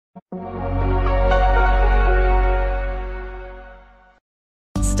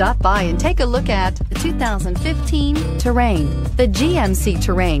Stop by and take a look at the 2015 Terrain. The GMC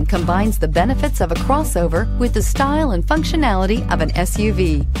Terrain combines the benefits of a crossover with the style and functionality of an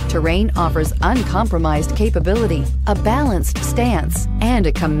SUV. Terrain offers uncompromised capability, a balanced stance, and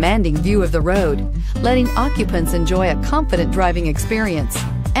a commanding view of the road, letting occupants enjoy a confident driving experience.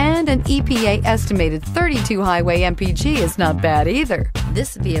 And an EPA estimated 32 highway MPG is not bad either.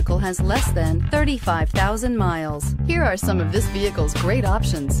 This vehicle has less than 35,000 miles. Here are some of this vehicle's great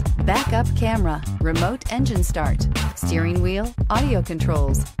options: backup camera, remote engine start, steering wheel audio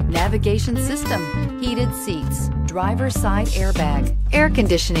controls, navigation system, heated seats, driver's side airbag, air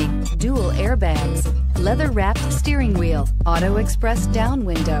conditioning, dual airbags, leather-wrapped steering wheel, auto express down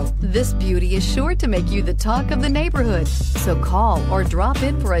window. This beauty is sure to make you the talk of the neighborhood. So call or drop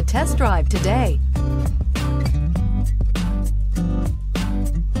in for a test drive today.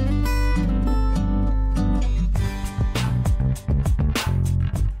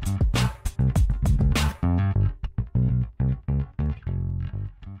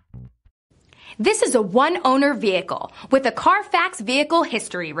 This is a one-owner vehicle with a CARFAX Vehicle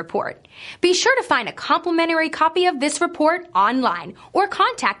History Report. Be sure to find a complimentary copy of this report online or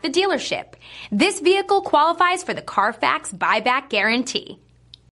contact the dealership. This vehicle qualifies for the CARFAX Buyback Guarantee.